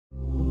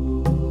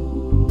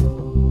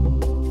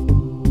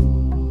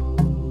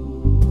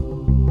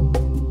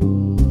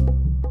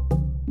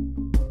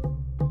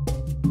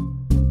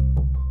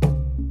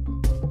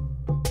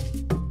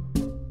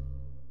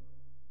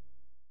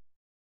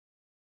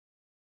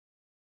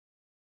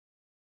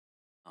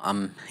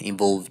I'm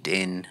involved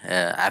in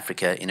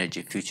Africa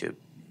Energy Future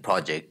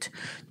project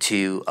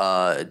to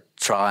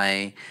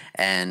try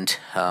and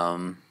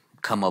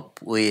come up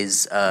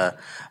with a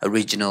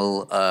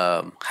regional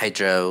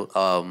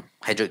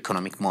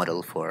hydroeconomic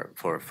model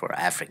for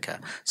Africa.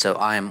 So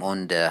I'm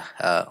I'm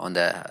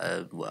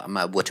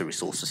a water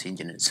resources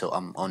engineer. So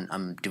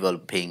I'm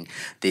developing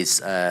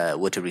this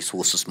water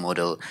resources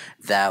model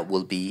that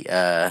will be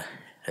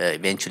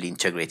eventually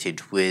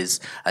integrated with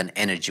an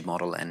energy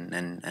model and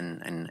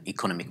an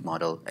economic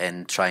model,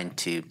 and trying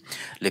to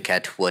look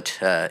at what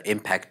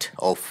impact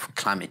of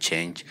climate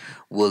change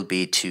will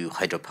be to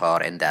hydropower,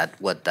 and that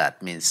what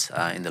that means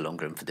in the long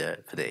run for the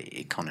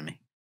economy.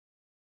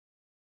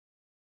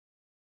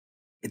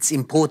 It's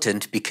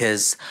important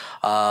because,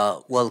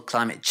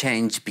 climate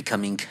change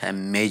becoming a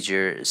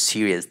major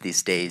serious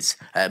these days,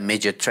 a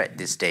major threat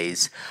these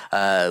days.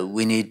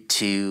 We need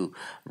to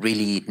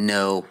really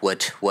know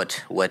what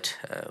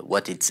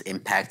its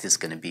impact is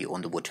going to be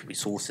on the water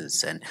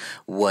resources, and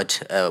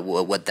what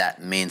that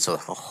means,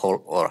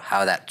 or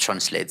how that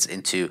translates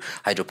into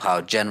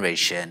hydropower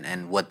generation,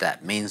 and what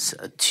that means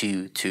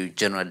to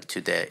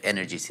the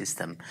energy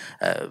system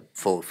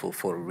for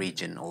a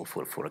region or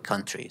for a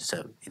country.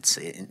 So it's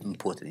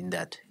important in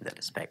that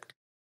aspect.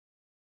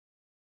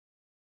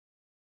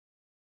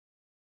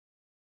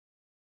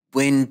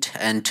 Wind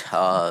and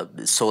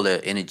solar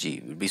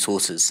energy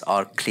resources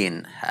are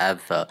clean,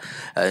 have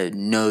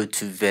no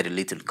to very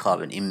little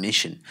carbon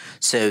emission.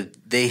 So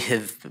they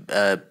have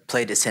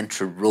played a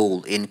central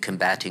role in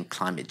combating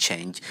climate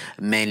change,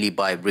 mainly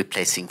by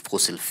replacing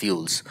fossil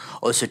fuels.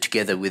 Also,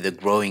 together with a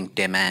growing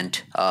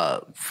demand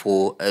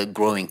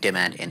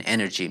in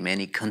energy,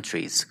 many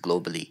countries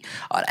globally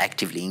are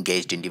actively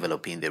engaged in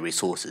developing their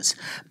resources.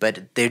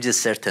 But there's a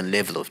certain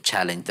level of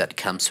challenge that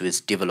comes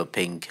with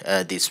developing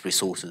these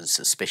resources,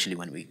 especially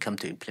when we come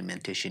to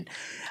implementation,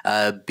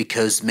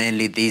 because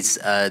mainly these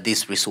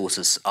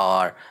resources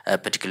are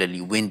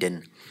particularly wind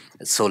and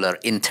solar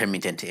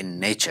intermittent in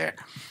nature,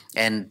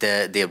 and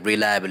their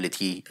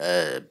reliability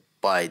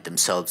by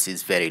themselves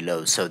is very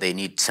low. So they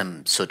need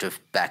some sort of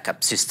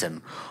backup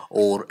system,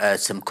 or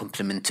some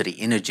complementary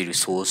energy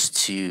resource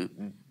to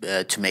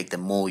make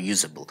them more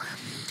usable.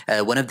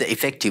 One of the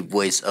effective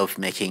ways of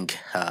making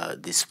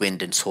this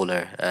wind and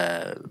solar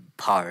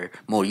power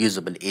more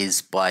usable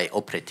is by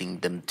operating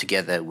them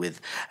together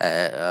with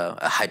a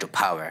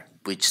hydropower,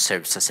 which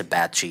serves as a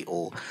battery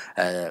or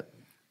a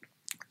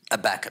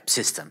backup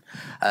system.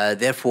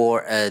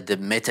 Therefore, the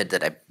method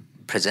that I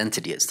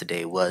presented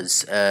yesterday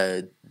was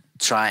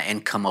try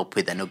and come up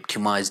with an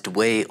optimized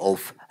way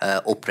of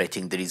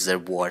operating the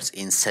reservoirs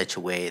in such a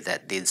way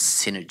that this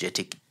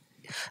synergetic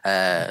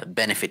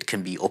benefit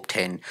can be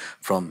obtained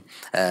from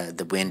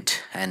the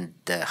wind and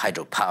the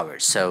hydropower.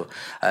 So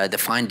the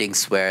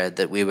findings were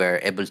that we were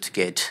able to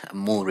get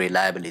more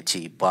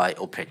reliability by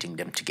operating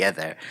them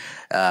together.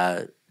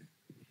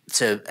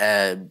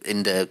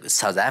 In the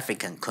South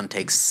African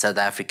context, South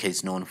Africa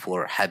is known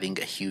for having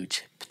a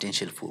huge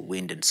potential for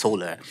wind and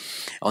solar.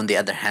 On the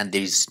other hand,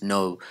 there is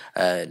no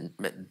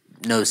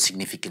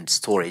significant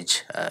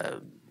storage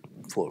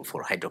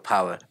for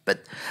hydropower,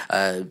 but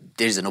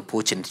there is an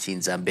opportunity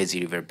in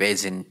Zambezi River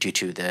basin due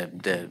to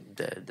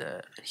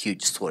the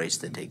huge storage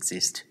that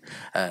exists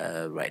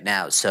right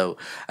now. So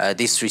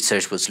this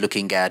research was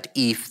looking at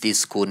if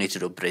this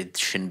coordinated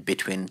operation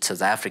between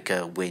South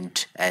Africa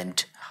wind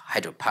and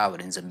hydropower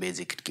in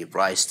Zambezi could give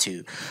rise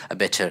to a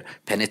better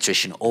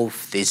penetration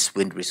of this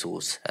wind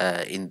resource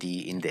in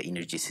the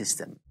energy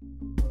system.